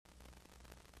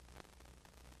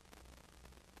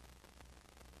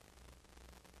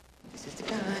This is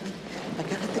the guy. I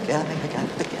got the guy. I got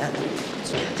the guy.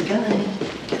 Got the guy.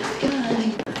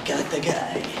 I got the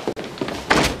guy.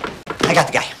 I got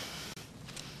the guy.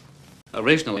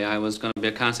 Originally, I was going to be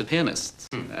a concert pianist,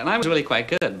 and I was really quite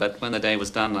good, but when the day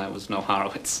was done, I was no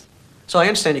Horowitz. So I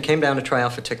understand you came down to try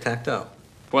out for Tic-Tac-Toe.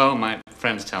 Well, my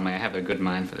friends tell me I have a good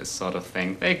mind for this sort of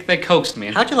thing. They coaxed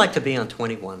me. How'd you like to be on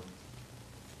 21?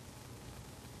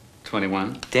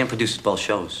 21? Dan produces both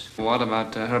shows. What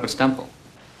about Herbert Stemple?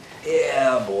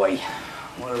 Yeah, boy.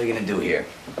 What are we gonna do here?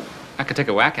 I could take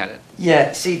a whack at it.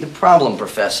 Yeah, see, the problem,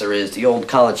 Professor, is the old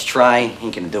college try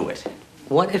ain't gonna do it.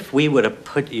 What if we would have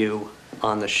put you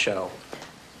on the show?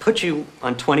 Put you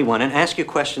on 21 and ask you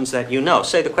questions that you know.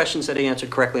 Say the questions that he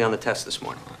answered correctly on the test this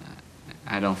morning.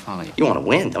 I don't follow you. You want to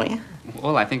win, don't you?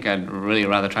 Well, I think I'd really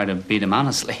rather try to beat him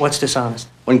honestly. What's dishonest?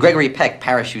 When Gregory Peck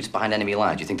parachutes behind enemy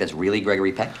lines, you think that's really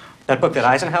Gregory Peck? That book that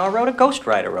Eisenhower wrote, a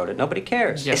ghostwriter wrote it. Nobody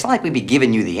cares. Yeah. It's not like we'd be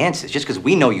giving you the answers. Just because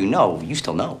we know, you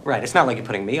still know. Right, it's not like you're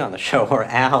putting me on the show or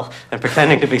Al and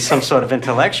pretending to be some sort of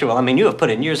intellectual. I mean, you have put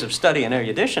in years of study and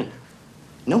erudition.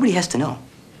 Nobody has to know.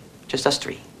 Just us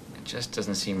three. It just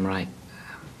doesn't seem right.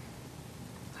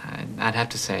 I'd have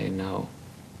to say no.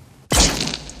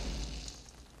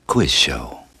 Quiz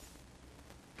show.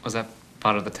 Was that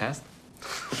part of the test?